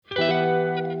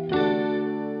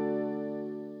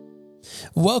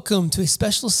Welcome to a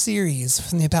special series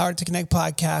from the Empowered to Connect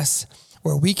podcast,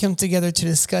 where we come together to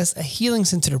discuss a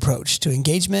healing-centered approach to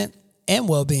engagement and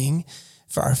well-being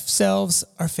for ourselves,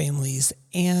 our families,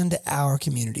 and our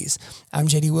communities. I'm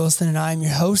JD Wilson, and I am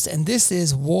your host, and this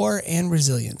is War and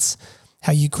Resilience,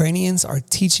 how Ukrainians are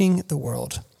teaching the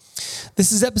world.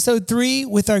 This is episode 3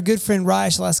 with our good friend Raya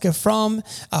Shalaska from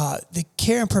the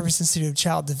Care and Purpose Institute of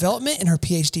Child Development in her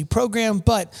PhD program,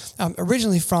 but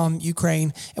originally from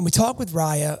Ukraine. And we talk with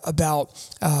Raya about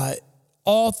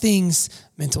all things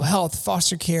mental health,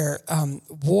 foster care,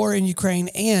 war in Ukraine,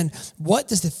 and what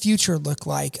does the future look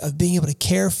like of being able to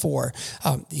care for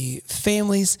the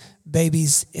families,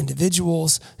 babies,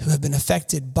 individuals who have been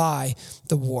affected by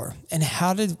the war, and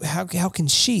how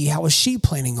is she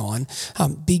planning on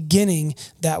beginning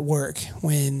that work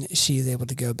when she is able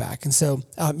to go back? And so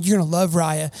you're going to love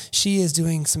Raya. She is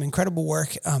doing some incredible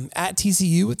work at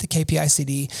TCU with the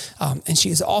KPICD, and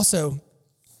she is also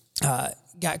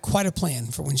got quite a plan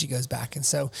for when she goes back. And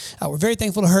so we're very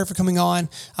thankful to her for coming on.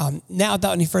 Now,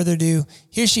 without any further ado,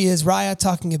 here she is, Raya,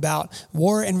 talking about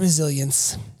war and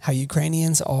resilience, how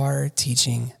Ukrainians are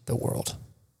teaching the world.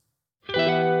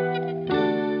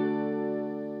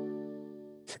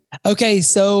 Okay,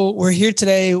 so we're here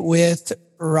today with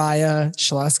Raya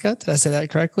Shalaska. Did I say that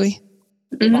correctly?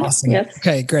 Mm-hmm. Awesome. Yes.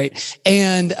 Okay, great.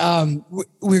 And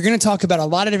we're going to talk about a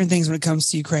lot of different things when it comes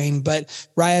to Ukraine. But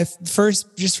Raya,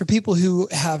 first, just for people who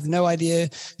have no idea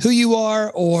who you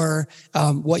are or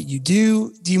what you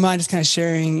do you mind just kind of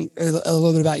sharing a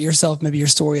little bit about yourself, maybe your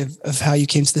story of how you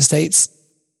came to the States?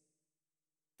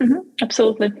 Mm-hmm.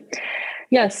 Absolutely.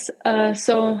 Yes.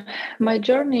 So my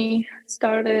journey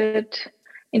started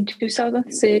in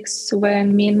 2006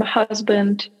 when me and my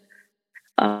husband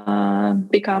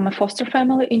become a foster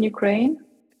family in Ukraine.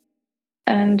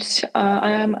 And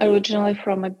I am originally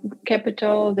from a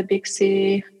capital, the big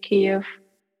city, Kiev.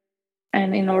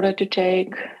 And in order to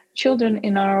take children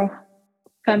in our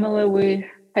family, we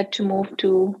had to move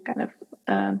to kind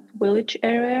of village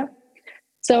area.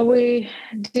 So we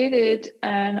did it.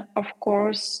 And of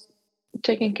course,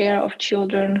 taking care of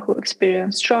children who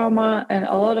experience trauma. And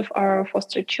a lot of our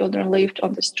foster children lived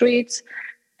on the streets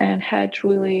and had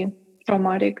really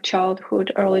traumatic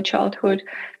childhood, early childhood.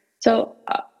 So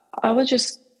I was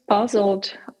just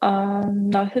puzzled.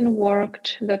 Nothing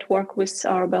worked that worked with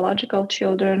our biological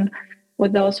children,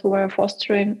 with those who were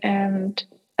fostering. And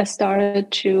I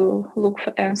started to look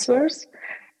for answers.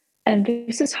 And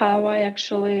this is how I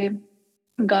actually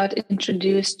got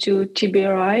introduced to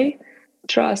TBRI,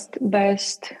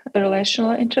 Trust-Based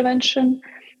Relational Intervention,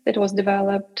 that was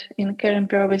developed in Care and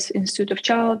Purpose Institute of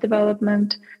Child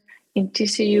Development in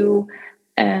TCU.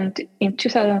 And in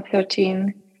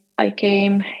 2013, I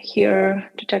came here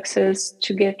to Texas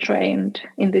to get trained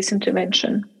in this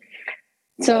intervention.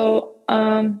 So,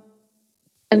 and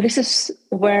this is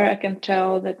where I can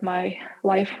tell that my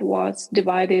life was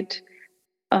divided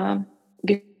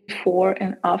before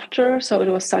and after. So it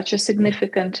was such a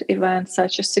significant event,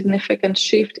 such a significant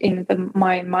shift in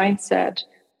my mindset.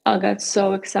 I got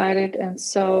so excited and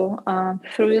so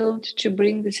thrilled to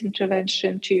bring this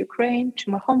intervention to Ukraine, to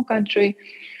my home country.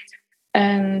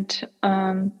 And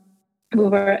we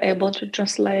were able to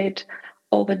translate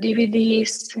all the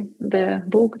DVDs, the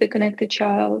book, The Connected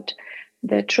Child,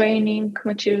 the training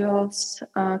materials,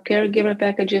 caregiver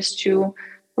packages to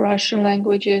Russian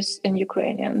languages and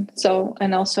Ukrainian. So,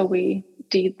 and also we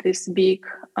did this big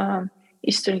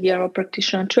Eastern Europe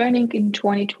practitioner training in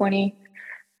 2020.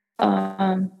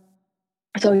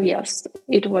 So yes,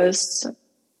 it was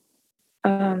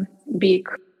a big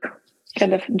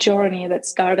kind of journey that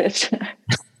started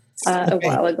a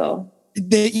while ago.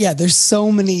 There's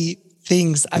so many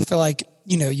things. I feel like,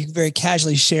 you very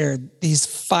casually shared these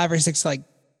 5 or 6 like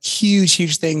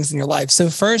huge things in your life. So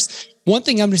first, one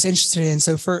thing I'm just interested in.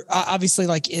 So for obviously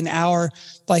like in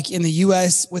the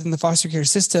US within the foster care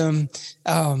system,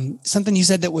 something you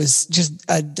said that was just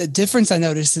a difference I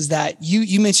noticed is that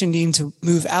you mentioned needing to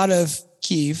move out of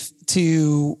Kyiv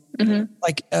to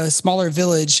like a smaller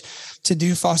village to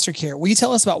do foster care. Will you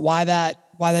tell us about why that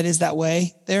is that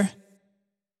way there?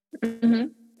 Mm-hmm.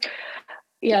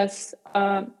 Yes.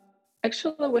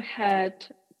 Actually, we had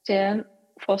 10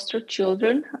 foster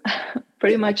children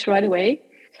pretty much right away.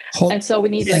 And so we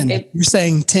need 10. You're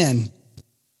saying 10?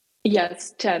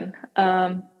 Yes, 10.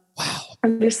 Wow.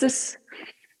 And this is,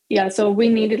 so we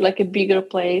needed like a bigger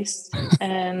place.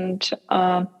 And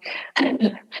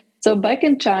so back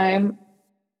in time,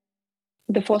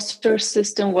 the foster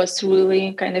system was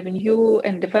really kind of new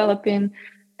and developing.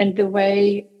 And the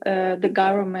way the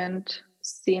government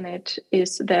seen it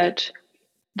is that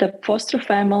the foster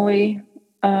family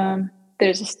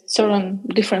there's certain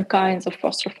different kinds of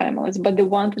foster families, but the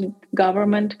one that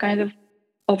government kind of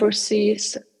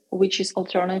oversees, which is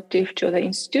alternative to the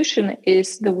institution,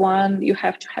 is the one you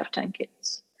have to have 10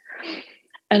 kids.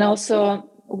 And also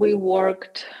we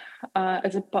worked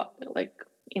as a like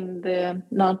in the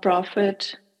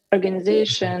nonprofit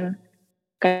organization,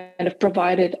 kind of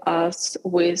provided us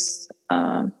with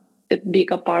a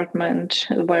big apartment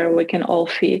where we can all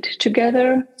fit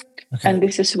together. Okay. And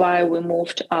this is why we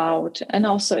moved out. And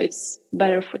also it's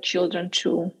better for children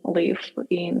to live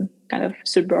in kind of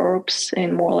suburbs,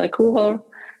 in more like rural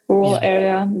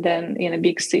area than in a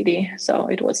big city. So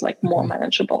it was like more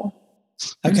manageable.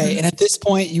 Okay. Mm-hmm. And at this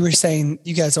point you were saying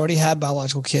you guys already had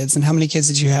biological kids. And how many kids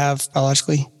did you have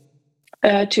biologically?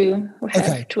 2. We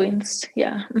have twins.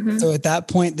 Yeah. Mm-hmm. So at that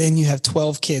point, then you have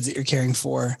 12 kids that you're caring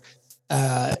for.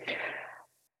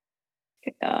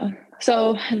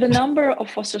 So the number of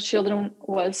foster children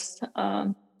was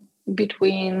at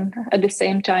the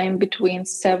same time between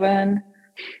 7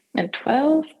 and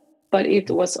 12, but it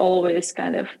was always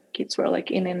kind of, kids were like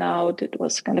in and out. It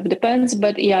was kind of depends,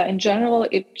 but yeah, in general,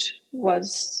 it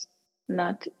was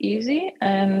not easy.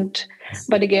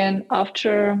 But again,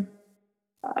 after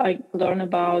I learned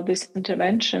about this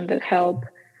intervention that help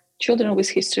children with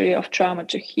history of trauma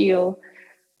to heal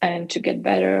and to get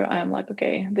better, I'm like,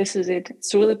 okay, this is it.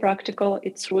 It's really practical.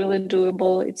 It's really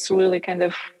doable. It's really kind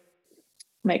of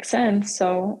makes sense.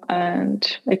 So, and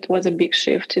it was a big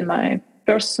shift in my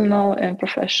personal and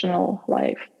professional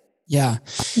life. Yeah.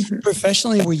 Mm-hmm.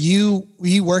 Professionally, were you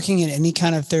working in any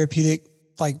kind of therapeutic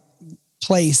like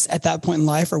place at that point in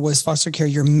life, or was foster care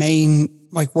your main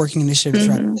like working initiative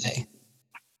throughout the day?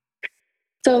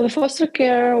 So the foster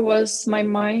care was my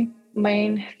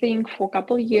main thing for a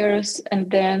couple of years, and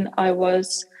then I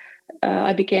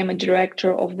became a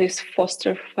director of this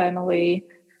foster family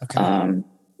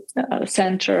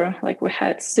center. Like we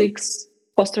had 6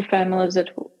 foster families that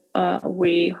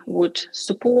we would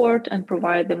support and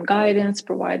provide them guidance,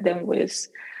 provide them with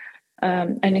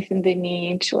anything they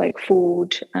need, like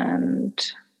food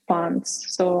and funds.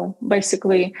 So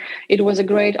basically, it was a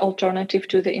great alternative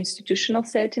to the institutional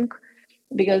setting.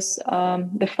 Because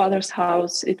the Father's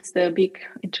House, it's the big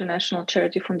international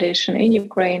charity foundation in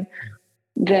Ukraine.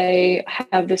 They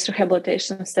have this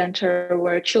rehabilitation center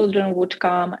where children would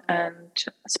come and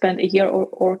spend a year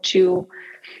or 2,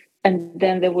 and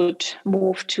then they would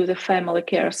move to the family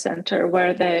care center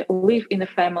where they live in a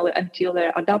family until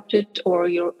they're adopted or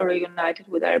reunited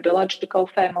with their biological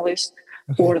families,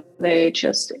 or they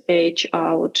just age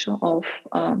out of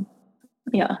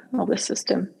the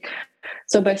system.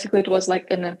 So basically, it was like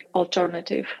an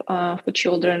alternative for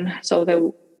children, so they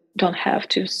don't have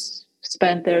to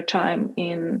spend their time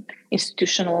in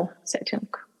institutional setting.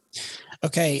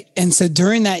 Okay, and so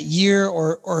during that year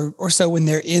or so, when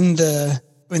they're in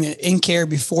care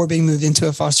before being moved into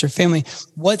a foster family,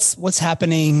 what's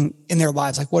happening in their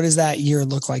lives? Like, what does that year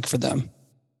look like for them?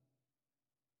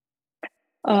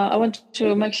 I want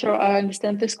to make sure I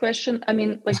understand this question. I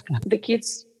mean, like the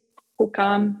kids who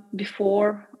come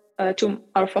before to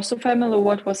our foster family,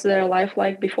 what was their life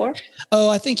like before? Oh,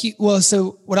 I think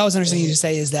so what I was understanding you to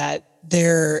say is that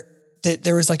there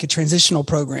was like a transitional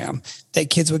program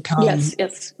that kids would come.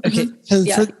 Yes. Okay. So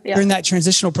during that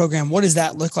transitional program, what does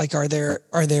that look like? Are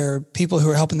there people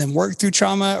who are helping them work through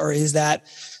trauma, or is that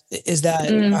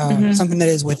something that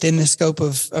is within the scope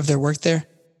of their work there?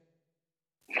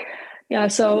 Yeah.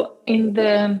 So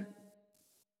the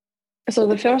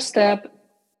first step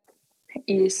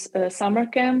is a summer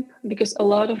camp, because a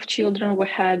lot of children we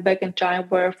had back in time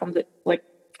were from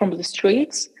the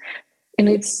streets, and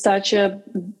it's such a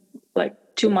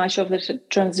too much of the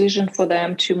transition for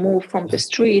them to move from the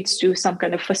streets to some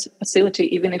kind of facility,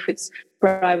 even if it's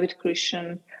private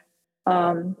Christian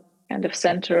kind of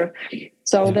center.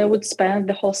 So they would spend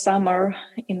the whole summer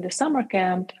in the summer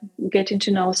camp, getting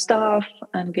to know staff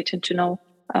and getting to know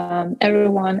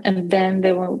everyone, and then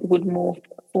they would move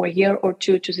for a year or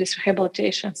 2 to this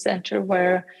rehabilitation center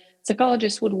where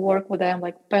psychologists would work with them,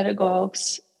 like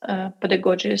pedagogists.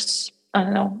 I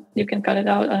don't know, you can cut it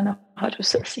out. I don't know how to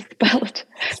spell it.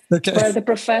 Okay. Where the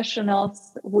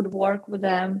professionals would work with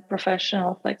them,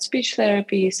 professionals like speech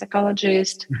therapy,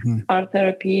 psychologists, art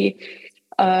therapy,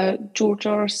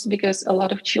 tutors, because a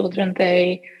lot of children,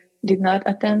 they did not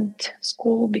attend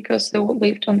school because they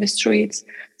lived on the streets.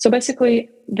 So basically,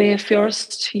 the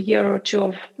first year or 2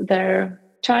 of their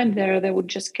time there, they would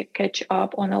just catch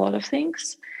up on a lot of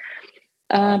things.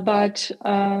 But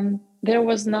there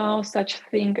was no such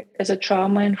thing as a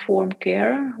trauma-informed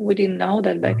care. We didn't know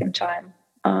that back in time.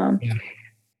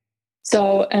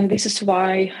 So, and this is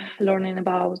why learning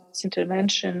about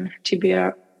intervention,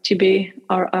 TBR,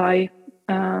 TBRI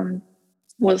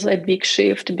was a big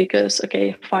shift because,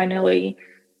 okay, finally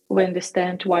we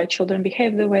understand why children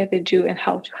behave the way they do and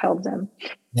how to help them.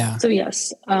 Yeah. So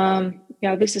yes,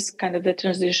 this is kind of the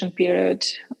transition period,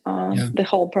 the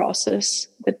whole process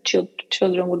that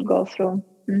children would go through.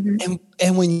 Mm-hmm.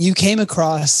 And when you came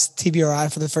across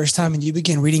TBRI for the first time and you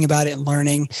began reading about it and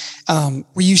learning,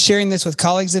 were you sharing this with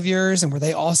colleagues of yours, and were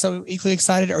they also equally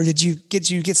excited, or did you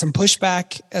get some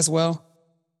pushback as well?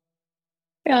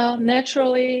 Yeah,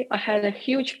 naturally, I had a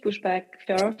huge pushback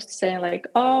first, saying like,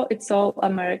 "Oh, it's all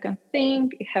American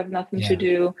thing. It have nothing to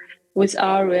do with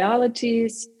our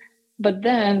realities." But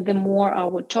then, the more I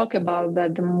would talk about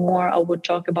that, the more I would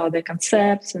talk about the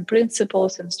concepts and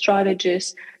principles and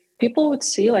strategies. People would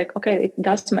see like, okay, it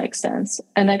does make sense.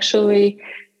 And actually,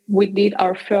 we did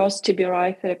our first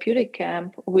TBRI therapeutic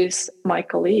camp with my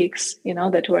colleagues.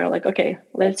 That were like, okay,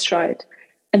 let's try it.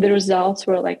 And the results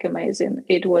were like amazing.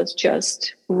 It was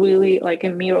just really like a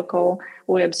miracle.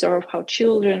 We observed how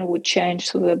children would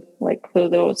change through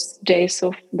those days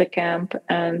of the camp,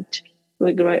 and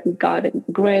we got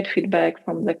great feedback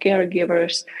from the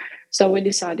caregivers. So we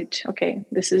decided, okay,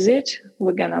 this is it.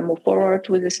 We're gonna move forward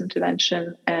with this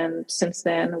intervention. And since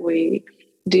then, we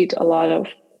did a lot of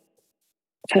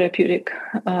therapeutic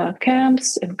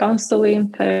camps and counseling,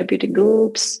 therapeutic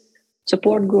groups,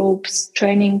 support groups,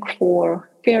 training for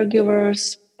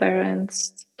caregivers,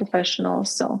 parents,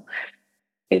 professionals. So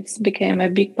it's became a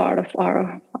big part of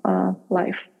our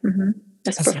life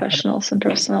as That's professionals and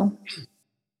personal.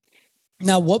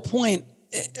 Now, what point,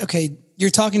 okay, you're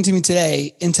talking to me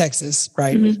today in Texas,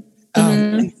 right? Mm-hmm.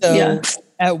 And so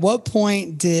at what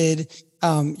point did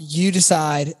you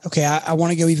decide, okay, I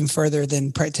want to go even further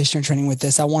than practitioner training with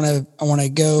this. I want to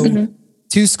go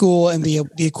to school and be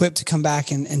equipped to come back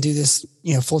and do this,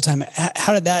 full time.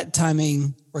 How did that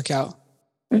timing work out?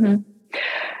 Mm-hmm.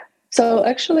 So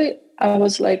actually I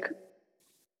was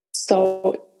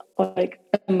so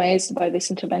amazed by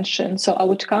this intervention. So I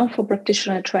would come for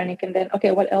practitioner training and then, okay,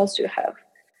 what else do you have?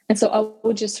 And so I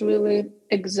would just really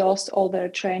exhaust all their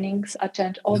trainings,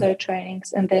 attend all their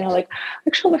trainings. And then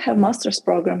actually I have master's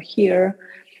program here.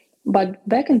 But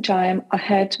back in time, I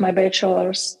had my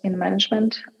bachelor's in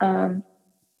management.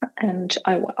 And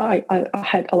I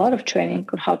had a lot of training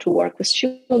on how to work with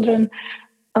children,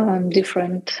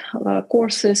 different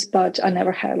courses, but I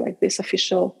never had this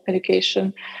official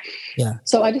education. Yeah.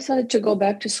 So I decided to go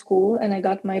back to school and I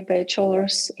got my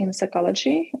bachelor's in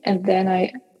psychology. And then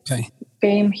I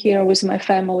came here with my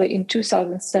family in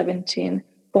 2017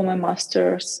 for my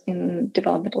master's in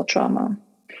developmental trauma.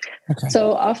 Okay.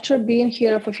 So after being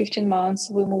here for 15 months,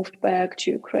 we moved back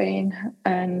to Ukraine,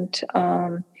 and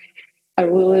I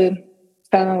really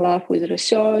fell in love with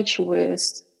research,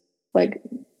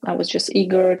 I was just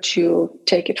eager to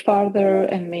take it further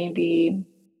and maybe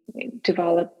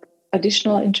develop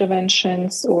additional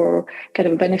interventions or kind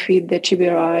of benefit the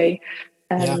TBRI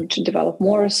and develop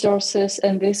more resources.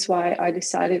 And this is why I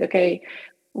decided, okay,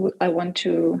 I want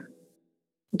to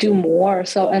do more.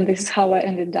 So, and this is how I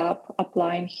ended up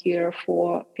applying here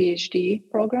for PhD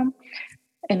program.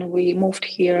 And we moved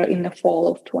here in the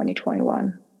fall of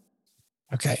 2021.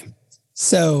 Okay.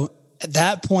 So at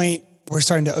that point, we're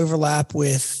starting to overlap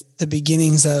with the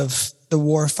beginnings of the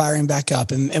war firing back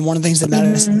up. And one of the things that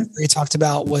Madison talked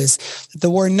about was that the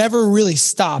war never really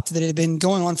stopped, that it had been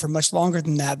going on for much longer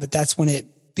than that, but that's when it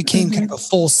became kind of a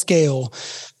full scale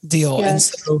deal. Yes. And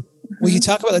so will you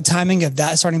talk about the timing of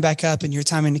that starting back up and your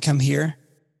timing to come here?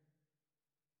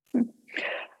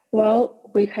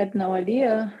 Well, we had no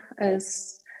idea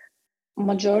as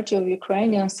majority of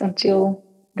Ukrainians until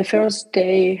the first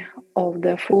day of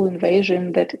the full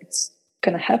invasion that it's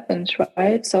going to happen,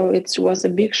 right? So it was a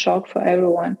big shock for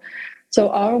everyone. So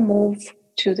our move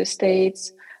to the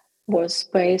States was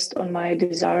based on my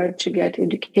desire to get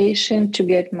education, to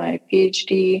get my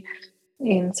PhD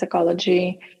in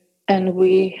psychology. And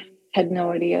we had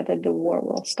no idea that the war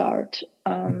will start.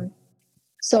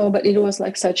 But it was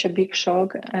such a big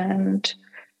shock, and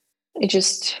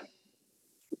it's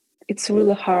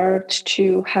really hard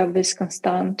to have this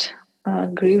constant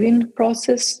grieving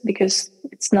process because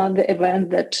it's not the event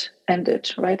that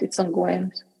ended, right? It's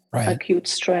ongoing, acute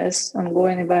stress,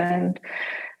 ongoing event,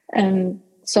 and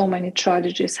so many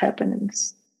tragedies happen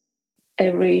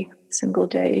every single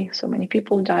day. So many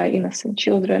people die, innocent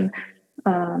children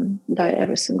die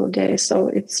every single day. So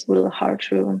it's really hard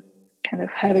to kind of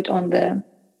have it on the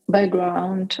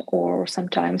background or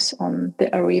sometimes on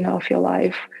the arena of your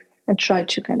life and try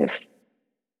to kind of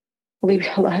live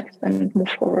your life and move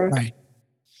forward. Right.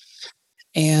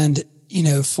 And,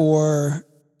 for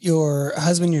your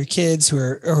husband, your kids who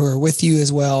are with you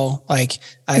as well, like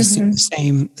I assume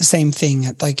Mm-hmm. the same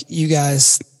thing. Like you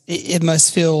guys, it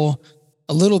must feel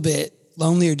a little bit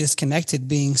lonely or disconnected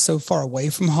being so far away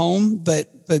from home, but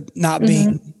not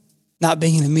Mm-hmm.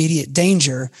 being in immediate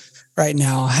danger right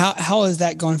now. How is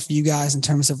that going for you guys in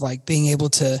terms of like being able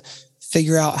to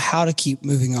figure out how to keep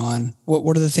moving on?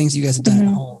 What are the things you guys have done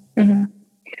at home? Mm-hmm.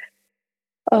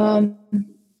 Um,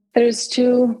 there's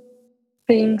two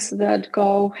things that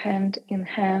go hand in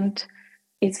hand.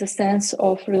 It's a sense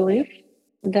of relief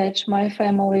that my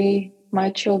family, my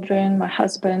children, my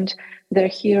husband, they're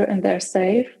here and they're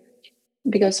safe.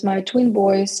 Because my twin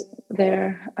boys,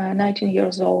 they're 19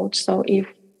 years old. So if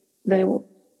they would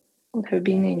have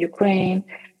been in Ukraine,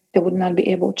 they would not be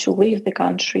able to leave the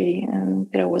country. And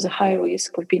there was a high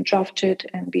risk of being drafted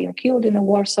and being killed in the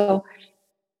war. So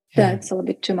that's a little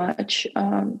bit too much.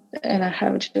 And I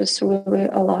have just really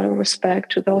a lot of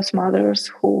respect to those mothers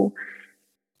who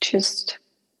just,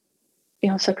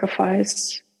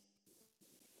 sacrifice,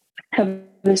 have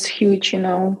this huge,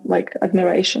 like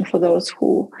admiration for those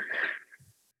who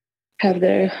have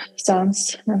their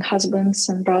sons and husbands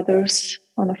and brothers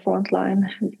on the front line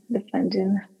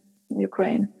defending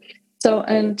Ukraine. So,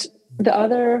 and the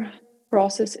other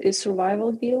process is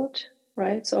survival guilt,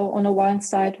 right? So, on the one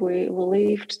side, we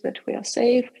believed that we are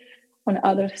safe. On the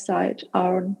other side,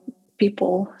 our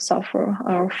people suffer,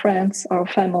 our friends, our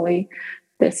family,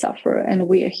 they suffer, and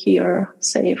we are here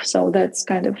safe. So, that's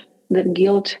kind of the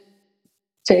guilt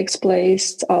takes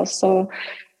place also.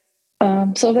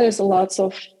 So, there's lots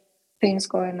of things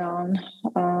going on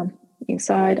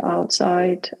inside,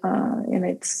 outside,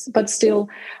 but still,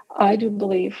 I do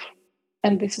believe,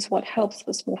 and this is what helps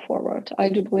us move forward. I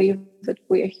do believe that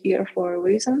we are here for a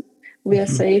reason. We are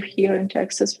safe here in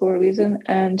Texas for a reason,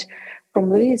 and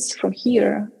from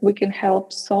here, we can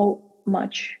help so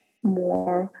much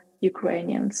more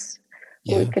Ukrainians.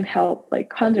 Yeah. We can help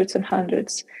like hundreds and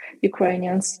hundreds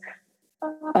Ukrainians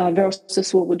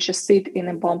versus we would just sit in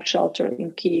a bomb shelter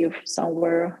in Kyiv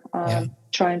somewhere,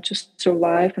 trying to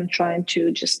survive and trying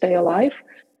to just stay alive.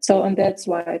 So, and that's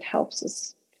why it helps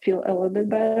us feel a little bit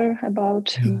better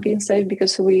about being safe,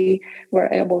 because we were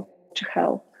able to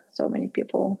help so many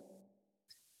people.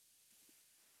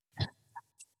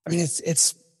 I mean,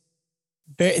 it's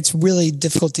really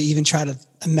difficult to even try to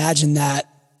imagine that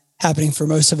happening for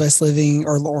most of us living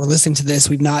or listening to this.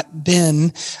 We've not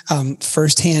been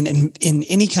firsthand in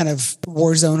any kind of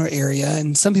war zone or area.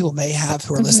 And some people may have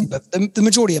who are listening, but the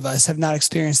majority of us have not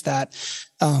experienced that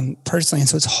personally. And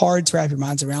so it's hard to wrap your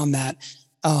minds around that.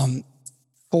 When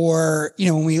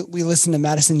we listen to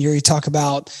Madison and Yuri talk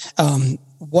about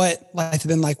what life had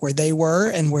been like where they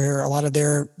were and where a lot of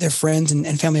their friends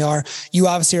and family are, you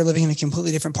obviously are living in a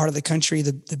completely different part of the country,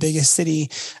 the biggest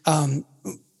city.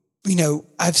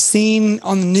 I've seen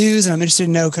on the news, and I'm interested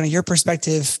to know kind of your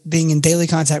perspective being in daily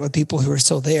contact with people who are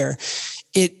still there.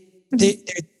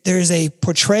 There's a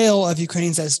portrayal of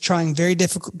Ukrainians as trying very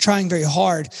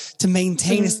hard to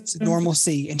maintain a sense of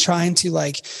normalcy and trying to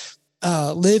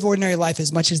live ordinary life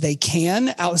as much as they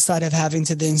can outside of having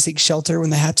to then seek shelter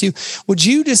when they have to. Would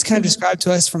you just kind of describe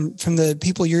to us from the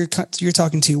people you're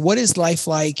talking to, what is life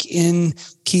like in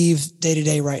Kyiv day to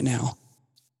day right now?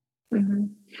 Mm-hmm.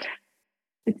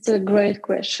 It's a great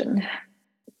question,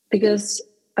 because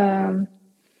for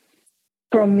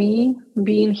me,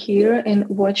 being here and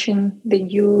watching the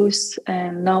news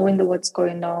and knowing what's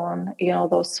going on,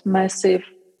 those massive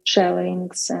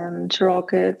shellings and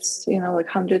rockets, like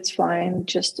hundreds flying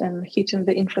just and hitting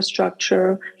the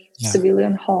infrastructure,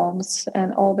 civilian homes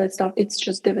and all that stuff, it's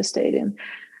just devastating.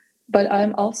 But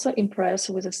I'm also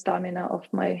impressed with the stamina of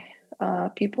my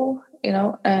people,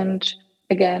 and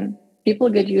again, people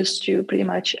get used to pretty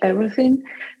much everything.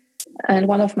 And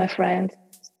one of my friends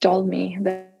told me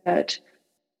that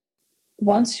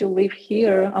once you live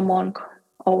here among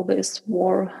all these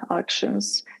war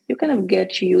actions, you kind of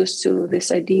get used to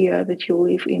this idea that you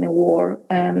live in a war,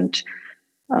 and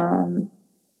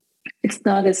it's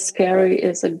not as scary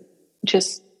as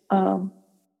just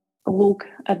look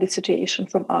at the situation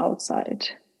from outside.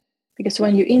 Because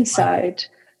when you're inside,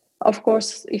 of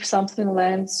course, if something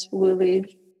lands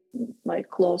really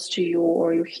close to you,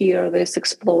 or you hear this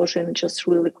explosion just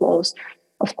really close,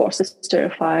 of course it's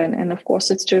terrifying. And of course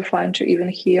it's terrifying to even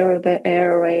hear the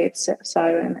air raid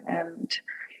siren, and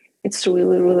it's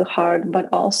really, really hard. But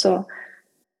also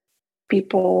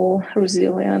people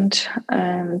resilient,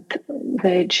 and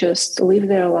they just live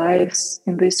their lives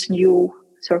in these new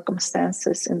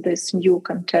circumstances, in this new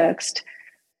context,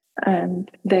 and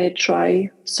they try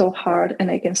so hard. And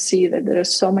I can see that there are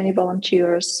so many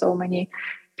volunteers, so many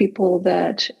people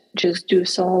that just do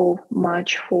so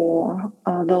much for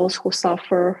those who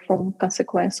suffer from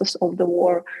consequences of the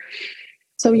war.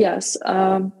 So yes,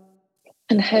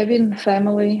 and having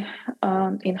family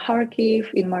in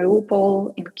Kharkiv, in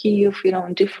Mariupol, in Kyiv,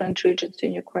 in different regions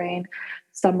in Ukraine,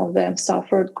 some of them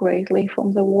suffered greatly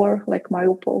from the war. Like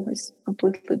Mariupol is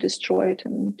completely destroyed,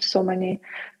 and so many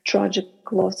tragic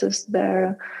losses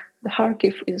there. The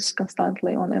Kharkiv is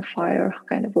constantly on a fire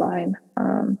kind of line.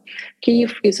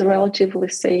 Kyiv is relatively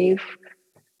safe,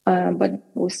 but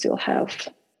we still have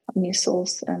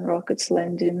missiles and rockets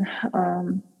landing.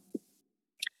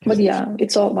 But yeah,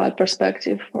 it's all about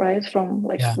perspective, right? From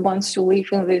once you live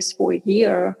in this for a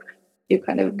year, you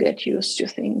kind of get used to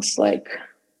things like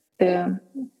the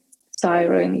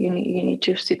siren, you need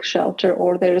to seek shelter,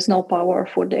 or there is no power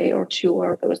for a day or two,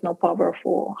 or there is no power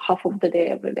for half of the day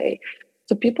every day.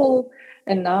 So people,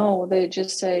 and now they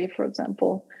just say, for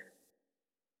example,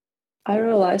 I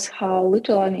realize how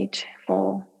little I need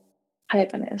for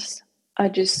happiness. I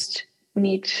just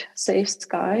need safe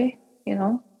sky,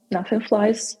 nothing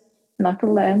flies,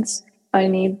 nothing lands. I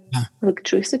need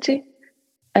electricity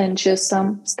and just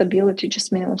some stability,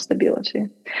 just minimum stability.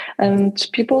 And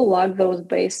people like those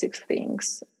basic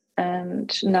things.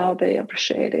 And now they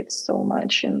appreciate it so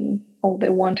much. And all they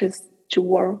want is to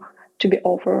war to be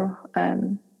over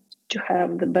and to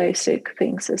have the basic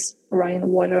things as running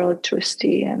water,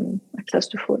 electricity, and access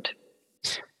to food.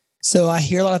 So I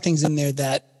hear a lot of things in there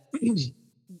that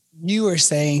you are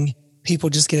saying people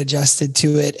just get adjusted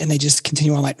to it and they just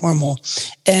continue on like normal.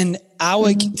 And I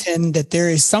would contend that there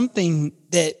is something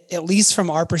that, at least from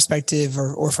our perspective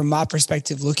or from my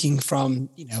perspective, looking from,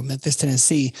 Memphis,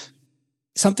 Tennessee,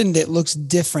 something that looks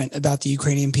different about the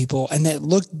Ukrainian people and that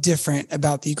looked different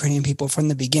about the Ukrainian people from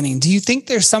the beginning. Do you think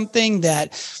there's something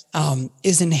that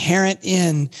is inherent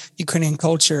in Ukrainian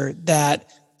culture that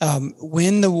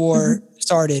when the war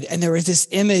started and there was this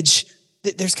image,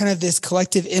 there's kind of this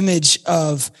collective image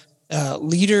of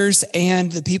leaders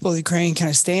and the people of Ukraine kind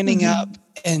of standing up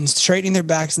and straightening their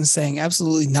backs and saying,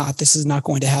 absolutely not, this is not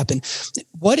going to happen.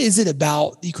 What is it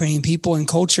about the Ukrainian people and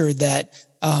culture that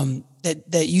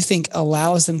that you think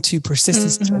allows them to persist in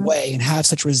such a way and have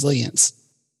such resilience?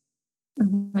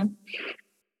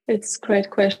 It's a great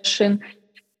question.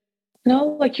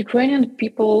 Like Ukrainian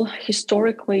people,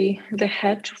 historically, they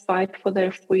had to fight for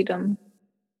their freedom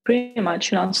pretty much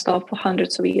nonstop for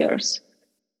hundreds of years.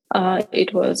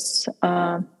 It was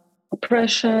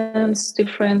oppressions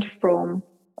different from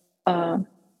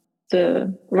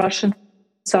the Russian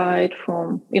side,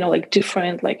 from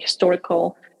different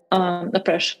historical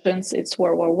oppressions. It's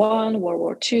World War I, World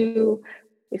War II,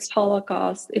 it's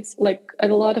Holocaust. It's a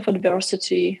lot of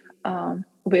adversity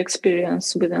we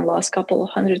experienced within the last couple of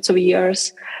hundreds of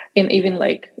years, and even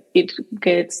it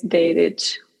gets dated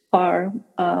far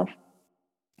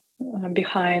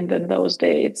behind in those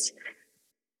dates.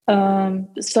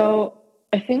 So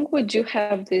I think we do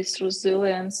have this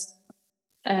resilience,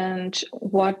 and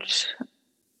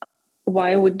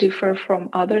why we differ from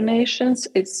other nations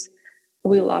is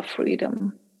we love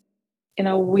freedom.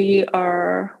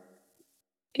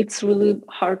 It's really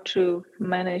hard to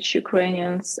manage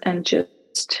Ukrainians and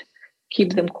just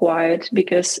keep them quiet,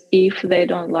 because if they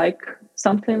don't like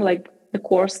something, like the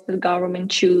course the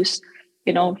government choose,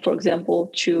 for example,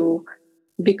 to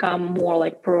become more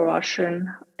like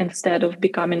pro-Russian instead of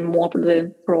becoming more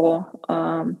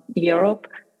pro-Europe,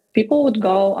 people would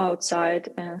go outside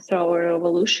and throw a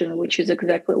revolution, which is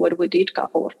exactly what we did a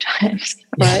couple of times,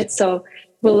 right? So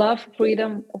we love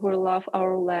freedom, we love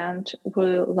our land,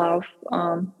 we love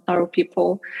our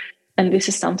people, and this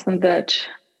is something that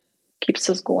keeps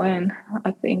us going.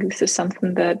 I think this is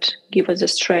something that gives us the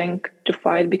strength to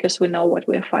fight, because we know what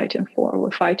we're fighting for.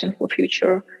 We're fighting for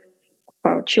future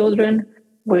for our children.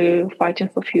 We're fighting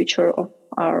for future of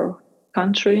our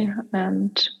country,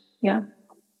 and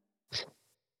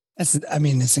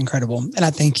it's incredible. And I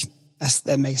think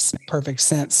that makes perfect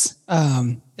sense.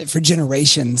 For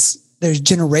generations, there's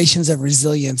generations of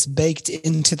resilience baked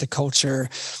into the culture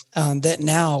that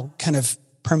now kind of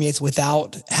permeates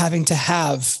without having to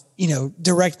have,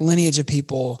 direct lineage of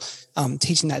people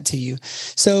teaching that to you.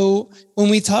 So when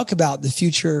we talk about the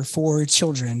future for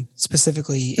children,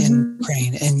 specifically in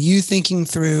Ukraine, and you thinking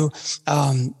through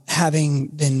having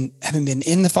been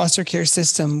in the foster care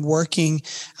system, working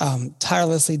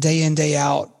tirelessly day in, day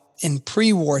out in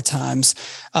pre-war times,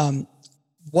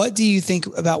 what do you think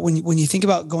about when you think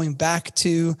about going back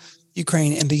to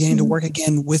Ukraine and beginning to work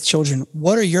again with children?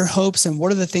 What are your hopes, and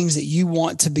what are the things that you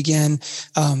want to begin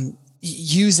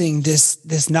using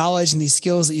this knowledge and these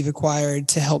skills that you've acquired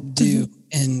to help do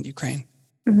in Ukraine?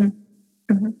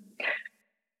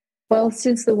 Well,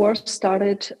 since the war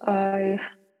started, I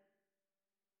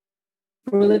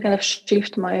really kind of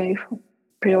shift my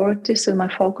priorities and my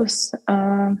focus.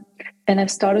 And I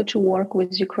started to work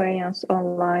with Ukrainians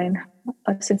online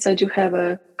since I do have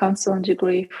a counseling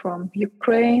degree from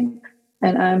Ukraine,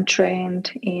 and I'm trained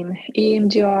in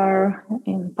EMDR,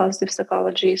 in positive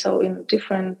psychology, so in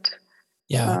different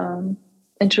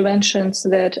interventions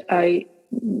that I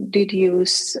did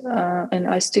use and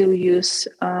I still use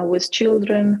with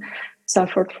children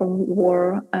suffered from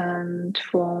war and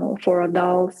for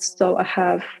adults. So I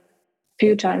have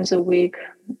few times a week,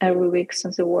 every week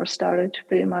since the war started,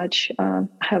 pretty much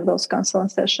have those counseling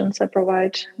sessions I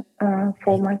provide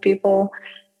for my people.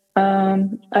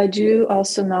 I do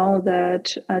also know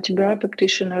that TBI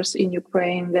practitioners in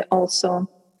Ukraine, they also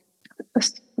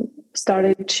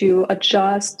started to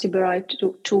adjust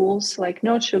TBI tools like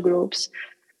nurture groups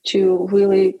to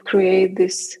really create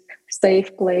this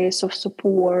safe place of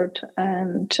support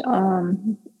and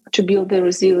to build the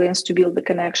resilience, to build the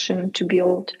connection, to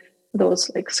build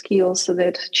those like skills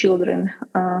that children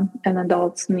and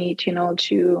adults need,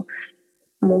 to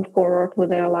move forward with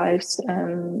their lives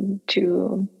and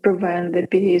to prevent the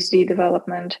PTSD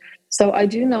development. So I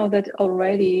do know that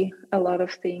already a lot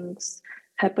of things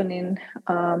happening,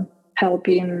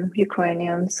 helping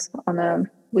Ukrainians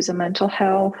with the mental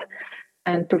health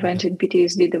and preventing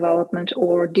PTSD development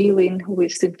or dealing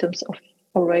with symptoms of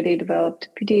already developed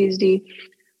PTSD.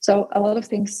 So a lot of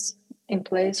things in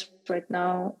place right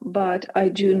now, but I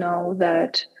do know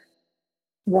that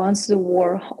once the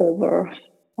war over,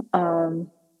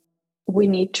 we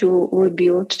need to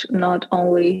rebuild not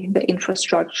only the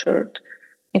infrastructure,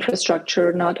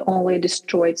 not only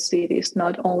destroyed cities,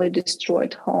 not only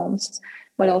destroyed homes,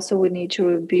 but also we need to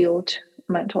rebuild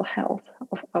mental health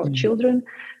of our children,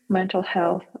 mental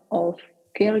health of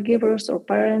caregivers or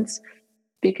parents,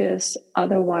 because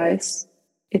otherwise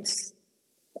it's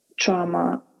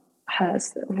trauma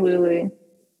has really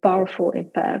powerful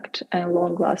impact and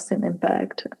long-lasting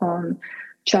impact on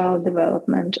child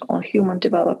development, on human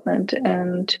development.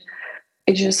 And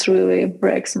it just really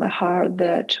breaks my heart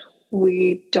that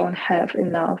we don't have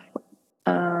enough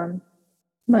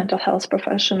mental health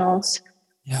professionals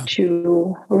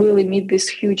to really meet this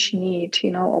huge need,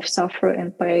 of suffering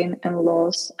and pain and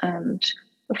loss and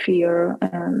fear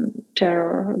and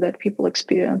terror that people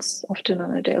experience often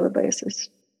on a daily basis.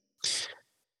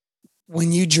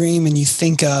 When you dream and you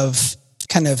think of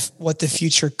kind of what the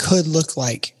future could look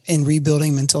like in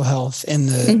rebuilding mental health, and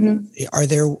are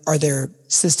there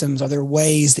systems, are there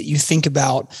ways that you think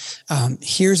about,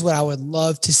 here's what I would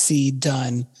love to see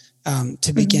done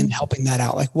to begin helping that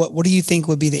out? Like what do you think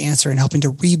would be the answer in helping to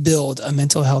rebuild a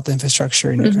mental health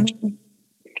infrastructure in your country?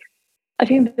 I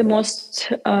think the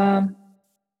most,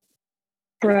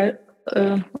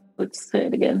 let's say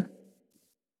it again,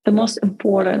 the most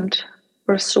important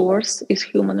resource is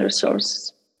human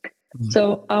resources.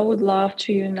 So I would love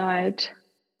to unite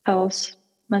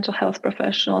mental health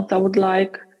professionals. I would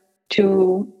like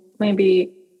to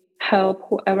maybe help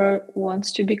whoever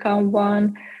wants to become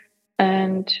one,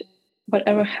 and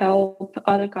whatever help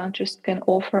other countries can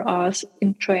offer us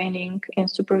in training, in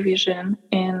supervision,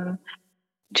 in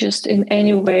just in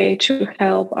any way to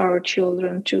help our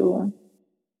children to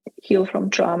heal from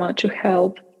trauma, to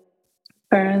help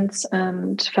parents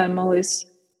and families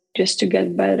just to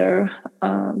get better,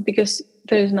 because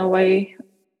there is no way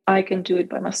I can do it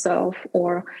by myself,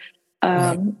 or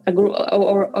a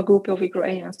group of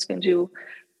Ukrainians can do.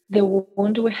 The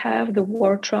wound we have, the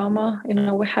war trauma,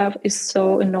 we have is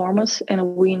so enormous,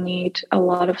 and we need a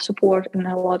lot of support and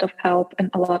a lot of help and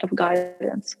a lot of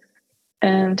guidance.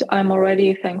 And I'm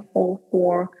already thankful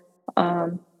for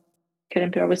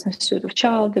Karen Purvis Institute of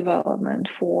Child Development,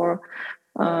 for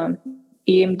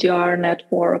EMDR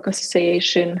Network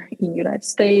Association in the United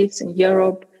States, in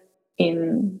Europe,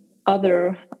 in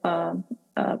other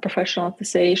professional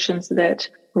associations that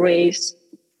raise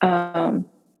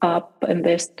up, and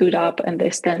they stood up and they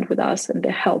stand with us and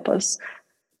they help us.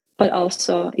 But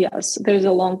also, yes, there's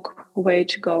a long way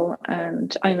to go.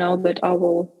 And I know that I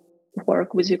will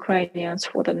work with Ukrainians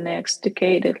for the next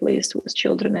decade, at least, with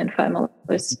children and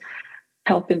families,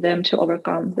 helping them to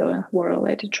overcome the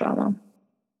war-related trauma.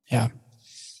 Yeah.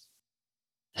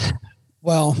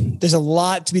 Well, there's a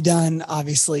lot to be done,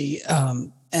 obviously.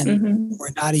 And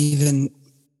we're not even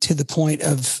to the point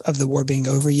of the war being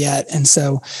over yet. And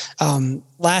so,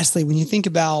 lastly, when you think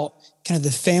about kind of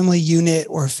the family unit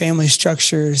or family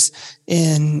structures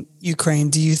in Ukraine,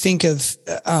 do you think of,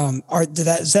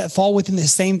 does that fall within the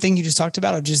same thing you just talked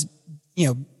about, of just,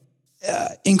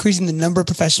 increasing the number of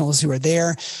professionals who are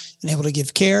there and able to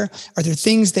give care? Are there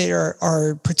things that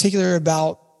are particular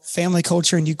about family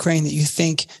culture in Ukraine that you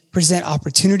think present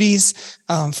opportunities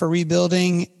for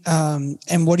rebuilding?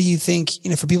 And what do you think,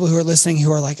 for people who are listening,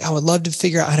 who are like, I would love to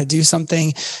figure out how to do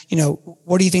something,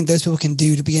 what do you think those people can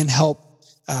do to begin help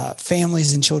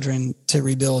families and children to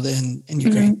rebuild in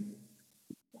Ukraine?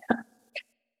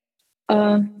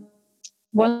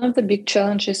 One of the big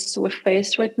challenges we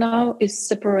face right now is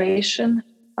separation,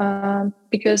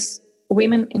 because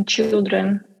women and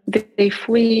children, they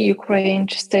flee Ukraine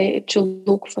to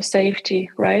look for safety,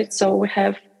 right? So we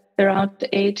have around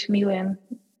 8 million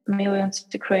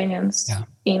Ukrainians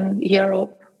in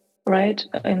Europe, right,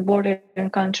 in bordering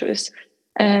countries.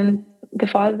 And the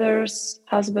fathers,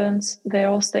 husbands, they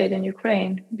all stayed in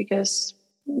Ukraine because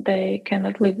they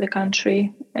cannot leave the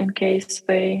country in case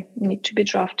they need to be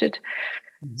drafted.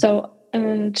 Mm-hmm. So,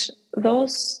 and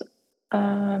those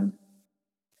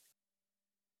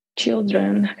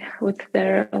children with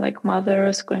their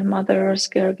mothers, grandmothers,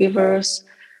 caregivers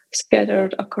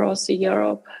scattered across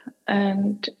Europe,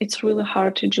 and it's really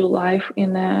hard to do life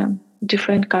in a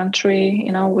different country,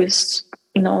 with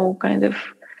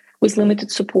with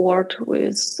limited support,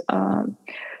 with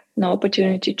no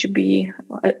opportunity to be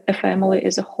a family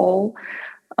as a whole.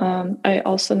 I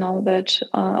also know that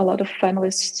a lot of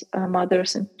families,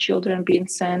 mothers and children, being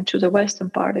sent to the western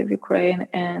part of Ukraine,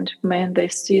 and men, they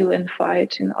still and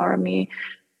fight in army,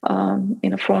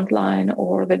 in a front line,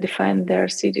 or they defend their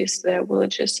cities, their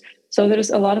villages. So there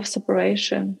is a lot of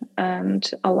separation and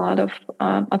a lot of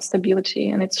instability,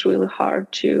 and it's really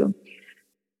hard to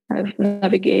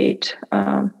navigate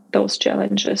those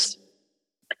challenges.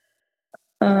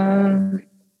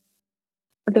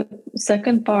 The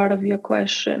second part of your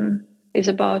question is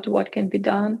about what can be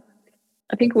done.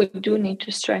 I think we do need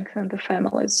to strengthen the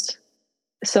families.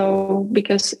 So,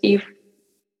 because if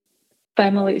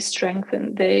family is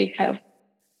strengthened, they have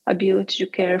ability to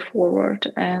carry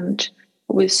forward, and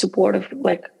with support of,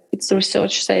 its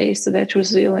research says that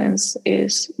resilience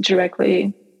is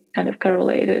directly kind of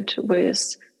correlated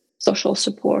with social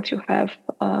support you have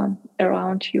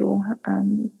around you.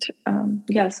 And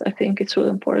yes, I think it's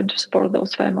really important to support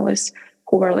those families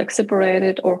who are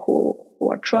separated, or who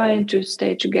are trying to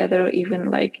stay together,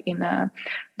 even in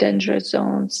dangerous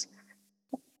zones.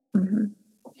 Mm-hmm.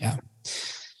 Yeah.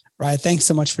 Right. Thanks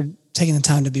so much for taking the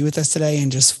time to be with us today,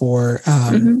 and just for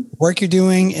work you're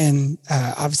doing, and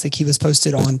obviously keep us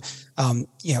posted on,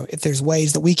 if there's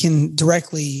ways that we can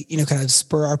directly, kind of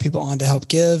spur our people on to help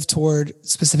give toward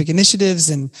specific initiatives.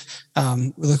 And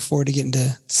we look forward to getting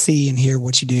to see and hear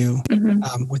what you do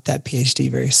with that PhD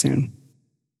very soon.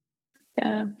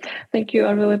 Yeah. Thank you.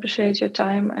 I really appreciate your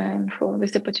time and for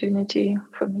this opportunity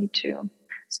for me to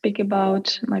speak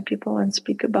about my people and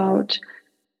speak about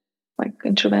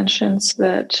interventions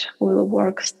that will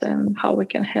work, and how we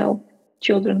can help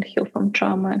children heal from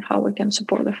trauma, and how we can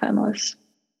support the families.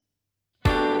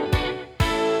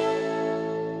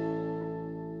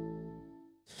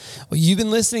 Well, you've been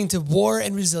listening to War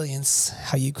and Resilience,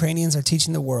 How Ukrainians Are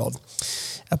Teaching the World,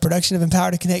 a production of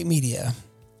Empower to Connect Media.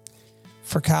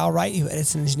 For Kyle Wright, who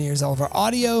edits and engineers all of our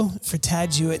audio, for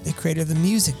Tad Jewett, the creator of the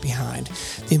music behind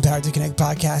the Empower to Connect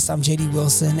podcast, I'm JD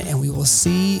Wilson, and we will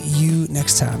see you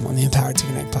next time on the Empower to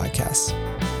Connect podcast.